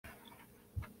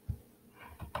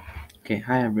Okay,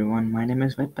 hi everyone. My name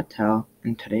is Vit Patel,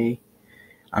 and today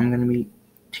I'm going to be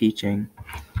teaching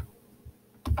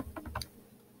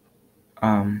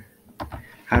how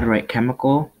to write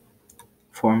chemical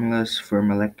formulas for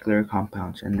molecular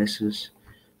compounds, and this is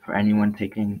for anyone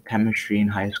taking chemistry in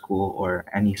high school or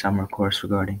any summer course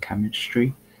regarding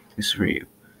chemistry. This is for you.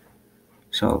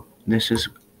 So this is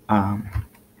to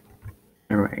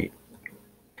write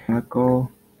chemical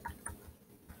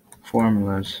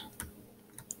formulas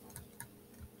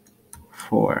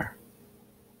for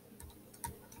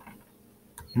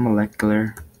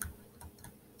molecular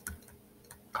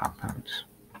compounds.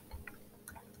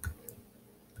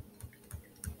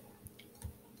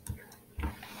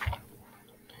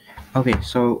 Okay,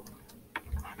 so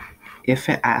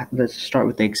let's start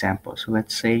with the example. So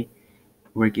let's say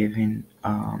we're given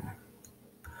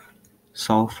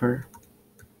sulfur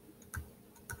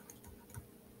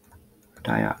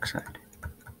dioxide,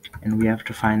 and we have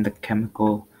to find the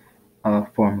chemical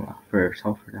formula for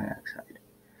sulfur dioxide.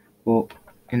 Well,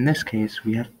 in this case,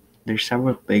 there's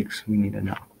several things we need to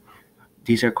know.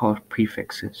 These are called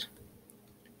prefixes.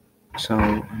 So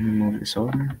let me move this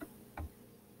over.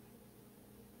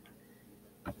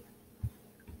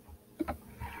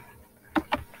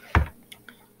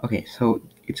 Okay, so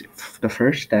the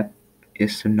first step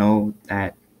is to know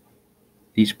that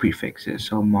these prefixes.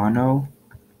 So mono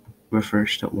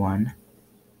refers to 1,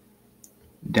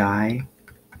 di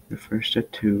refers to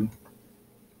 2,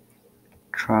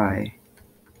 tri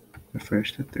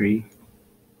refers to 3,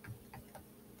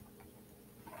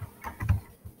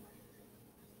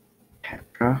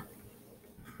 tetra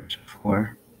refers to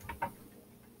 4,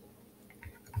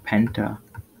 penta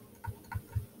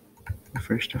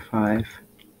refers to 5,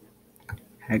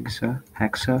 hexa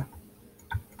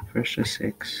refers to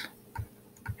 6,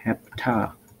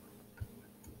 hepta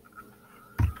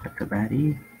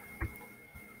heptabady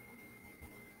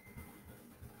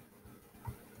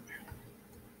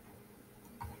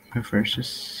refers to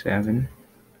 7,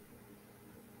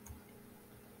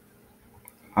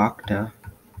 octa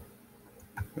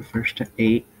refers to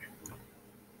 8,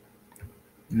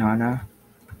 nona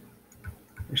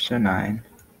refers to 9,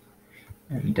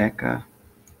 and deca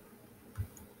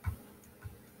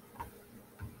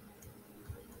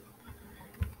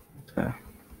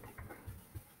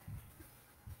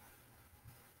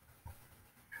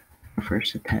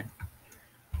refers to 10.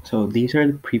 So these are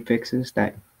the prefixes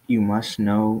that you must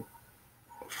know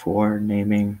for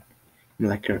naming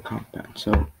molecular compounds.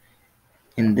 So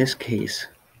in this case,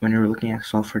 when you're looking at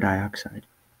sulfur dioxide,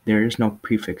 there is no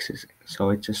prefixes, so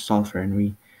it's just sulfur,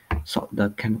 and the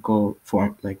chemical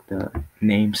form, like the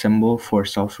name symbol for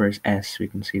sulfur is S. We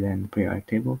can see that in the periodic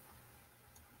table.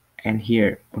 And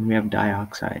here, when we have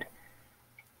dioxide,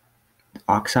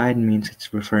 oxide means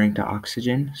it's referring to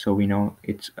oxygen, so we know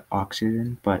it's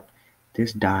oxygen, but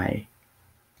this di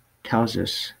tells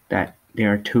us that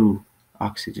there are 2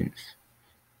 oxygens.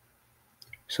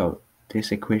 So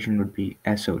this equation would be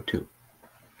SO2.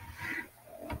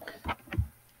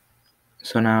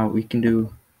 So now we can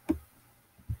do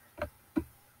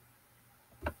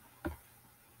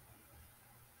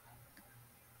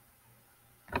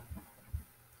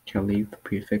I'll leave the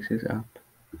prefixes up.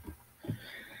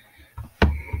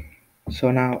 So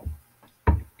now,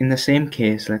 in the same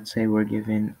case, let's say we're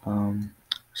given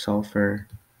sulfur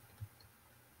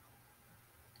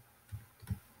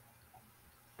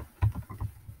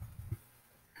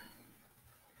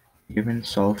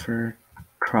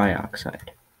trioxide.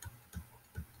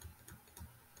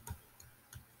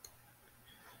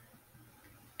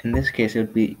 In this case, it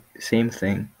would be the same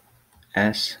thing.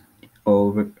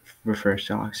 SO refers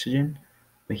to oxygen,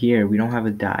 but here we don't have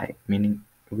a di, meaning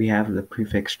we have the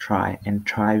prefix tri, and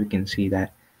tri we can see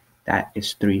that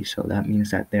is 3, so that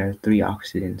means that there are 3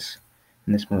 oxygens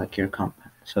in this molecular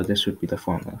compound. So this would be the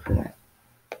formula for that.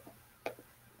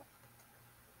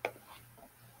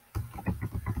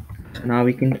 So now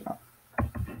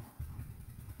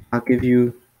I'll give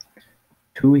you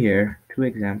 2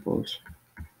 examples.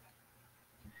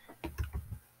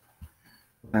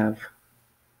 We'll have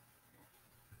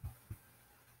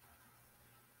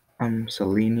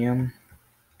selenium,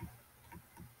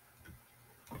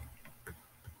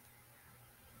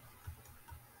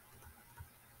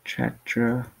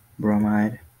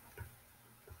 tetrabromide,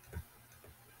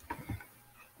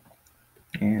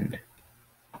 and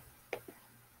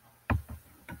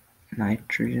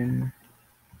nitrogen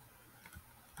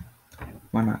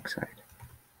monoxide.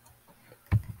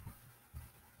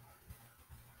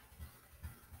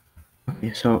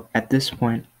 Okay, so at this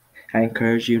point, I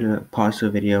encourage you to pause the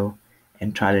video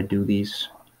and try to do these,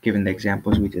 given the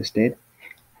examples we just did,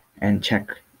 and check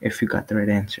if you got the right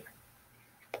answer.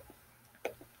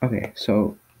 Okay,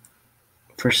 so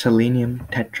for selenium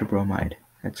tetrabromide,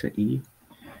 that's an E.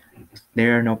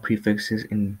 There are no prefixes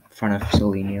in front of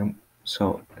selenium.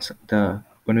 So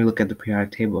when we look at the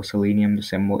periodic table, selenium, the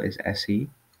symbol is Se,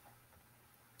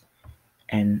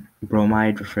 and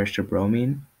bromide refers to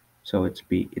bromine, so it's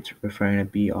B. It's referring to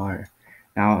Br.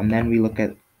 Now, and then we look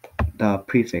at the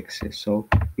prefixes. So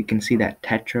we can see that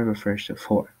tetra refers to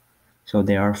 4. So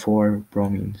there are 4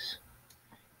 bromines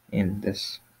in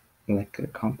this molecular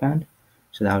compound.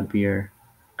 So that would be your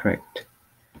correct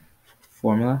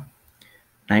formula.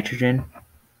 Nitrogen,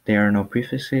 there are no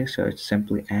prefixes, so it's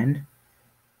simply N.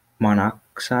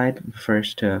 Monoxide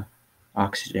refers to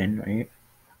oxygen, right?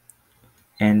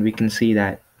 And we can see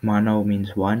that mono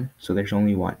means 1, so there's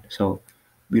only 1. So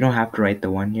we don't have to write the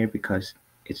 1 here because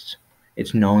it's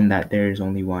known that there is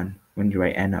only 1 when you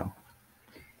write NO.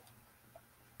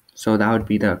 So that would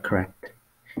be the correct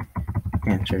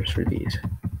answers for these.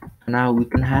 Now we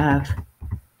can have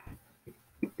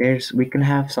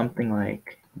something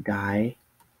like di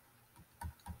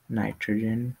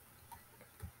nitrogen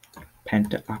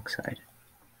pentaoxide.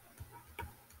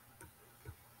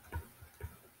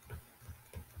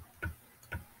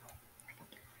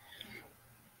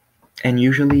 And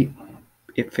usually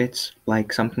if it's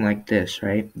like something like this,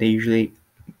 right? They usually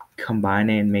combine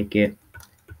it and make it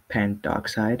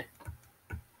pentoxide.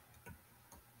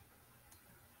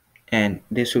 And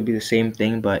this would be the same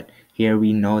thing, but here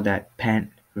we know that pent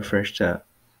refers to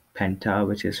penta,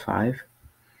 which is 5.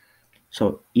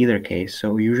 So either case,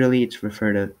 so usually it's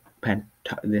referred to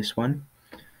penta, this one.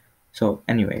 So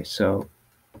anyway, so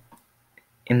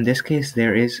in this case,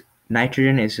 there is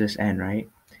nitrogen is just N, right?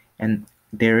 And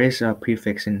there is a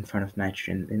prefix in front of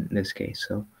nitrogen in this case.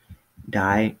 So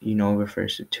di,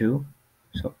 refers to 2.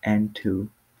 So N2.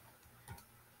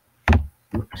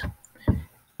 Oops.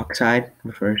 Oxide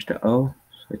refers to O,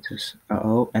 so it's just a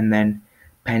O, and then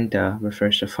penta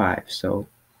refers to 5, so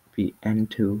be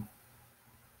N2O5.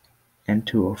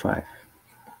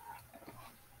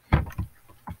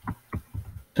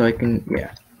 So I can,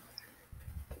 yeah.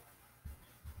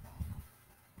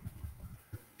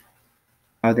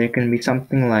 There can be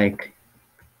something like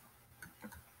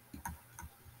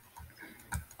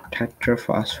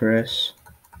tetraphosphorus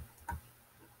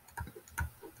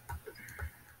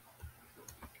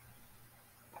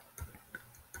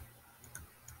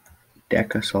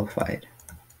decasulfide.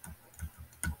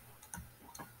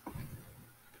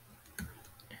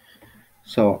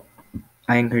 So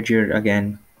I encourage you to,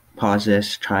 again, pause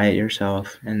this, try it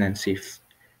yourself, and then see if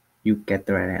you get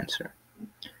the right answer.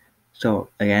 So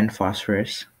again,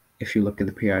 phosphorus, if you look at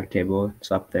the periodic table,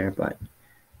 it's up there, but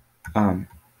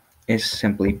is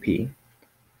simply P.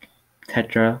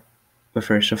 Tetra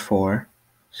refers to 4,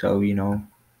 so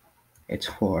it's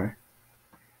 4.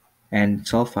 And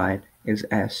sulfide is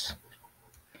S.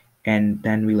 And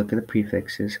then we look at the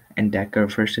prefixes, and deca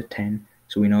refers to 10,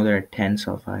 so we know there are 10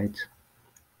 sulfides.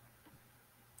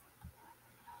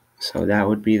 So that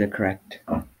would be the correct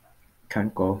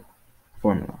chemical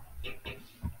formula.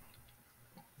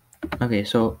 Okay,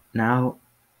 so now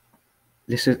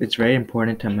it's very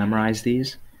important to memorize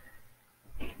these.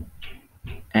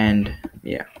 And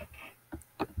yeah.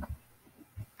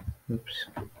 Oops.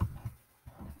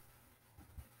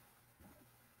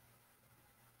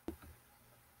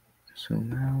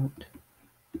 Zoom out.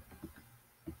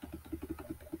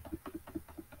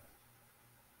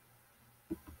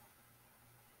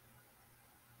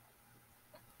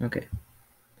 Okay.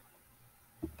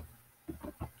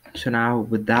 So now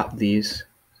without these,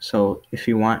 so if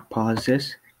you want, pause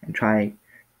this and try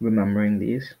remembering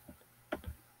these,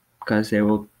 because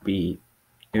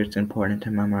it's important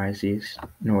to memorize these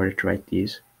in order to write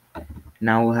these.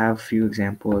 Now we'll have a few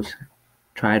examples.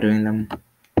 Try doing them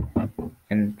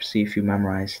and see if you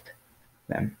memorized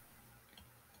them.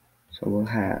 So we'll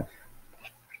have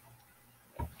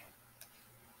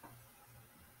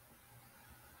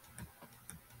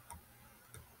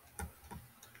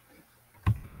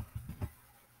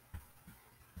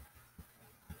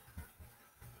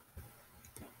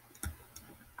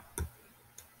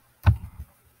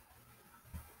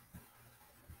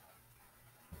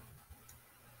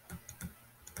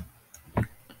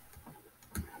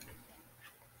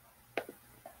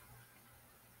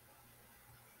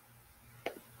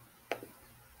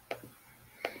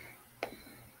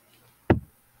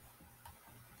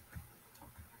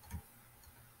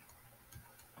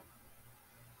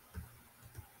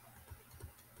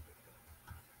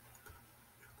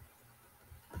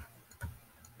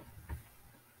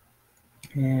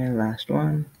and last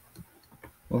one,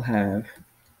 we'll have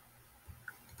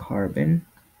carbon,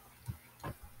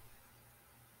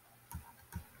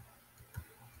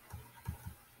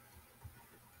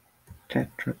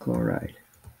 tetrachloride.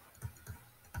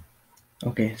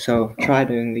 Okay, so try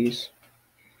doing these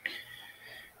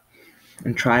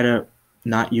and try to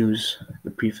not use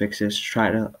the prefixes.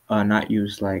 Try to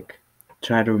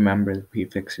try to remember the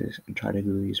prefixes and try to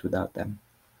do these without them.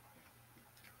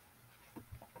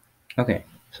 Okay,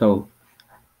 so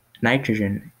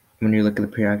nitrogen, when you look at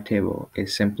the periodic table,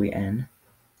 is simply N,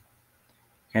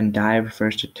 and di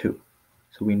refers to 2.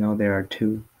 So we know there are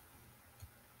 2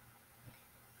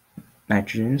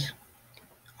 nitrogens.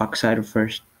 Oxide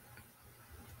refers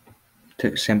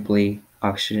to simply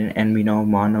oxygen, and we know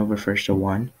mono refers to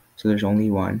 1, so there's only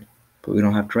 1, but we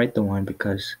don't have to write the 1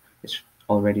 because it's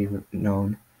already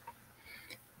known.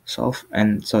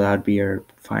 And so that would be your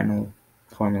final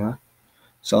formula.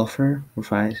 Sulfur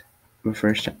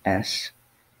refers to S,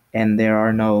 and there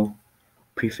are no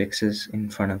prefixes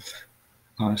in front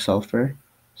of sulfur,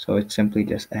 so it's simply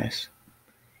just S.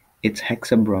 It's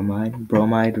hexabromide.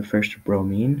 Bromide refers to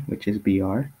bromine, which is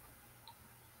Br.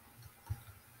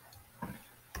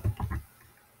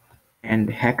 And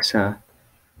hexa,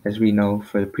 as we know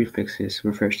for the prefixes,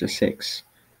 refers to 6.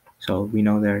 So we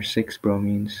know there are 6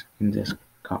 bromines in this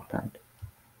compound.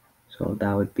 So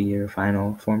that would be your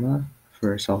final formula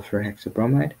for sulfur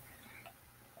hexabromide.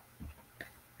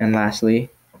 And lastly,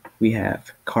 we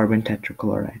have carbon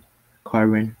tetrachloride.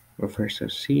 Carbon refers to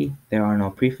C. There are no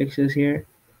prefixes here.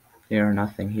 There are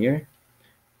nothing here.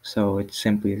 So it's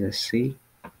simply the C.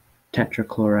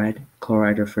 Tetrachloride.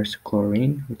 Chloride refers to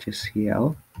chlorine, which is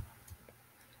Cl.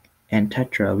 And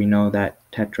tetra, we know that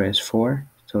tetra is 4.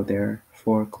 So there are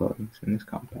 4 chlorines in this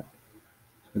compound.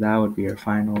 So that would be your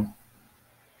final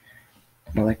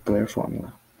molecular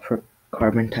formula for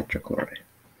carbon tetrachloride.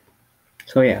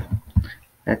 So yeah,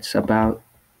 that's about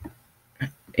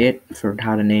it for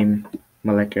how to name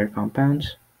molecular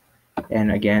compounds.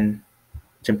 And again,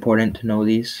 it's important to know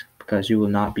these because you will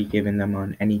not be given them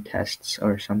on any tests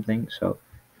or something, so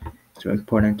it's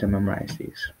important to memorize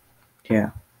these.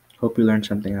 Yeah, hope you learned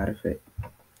something out of it.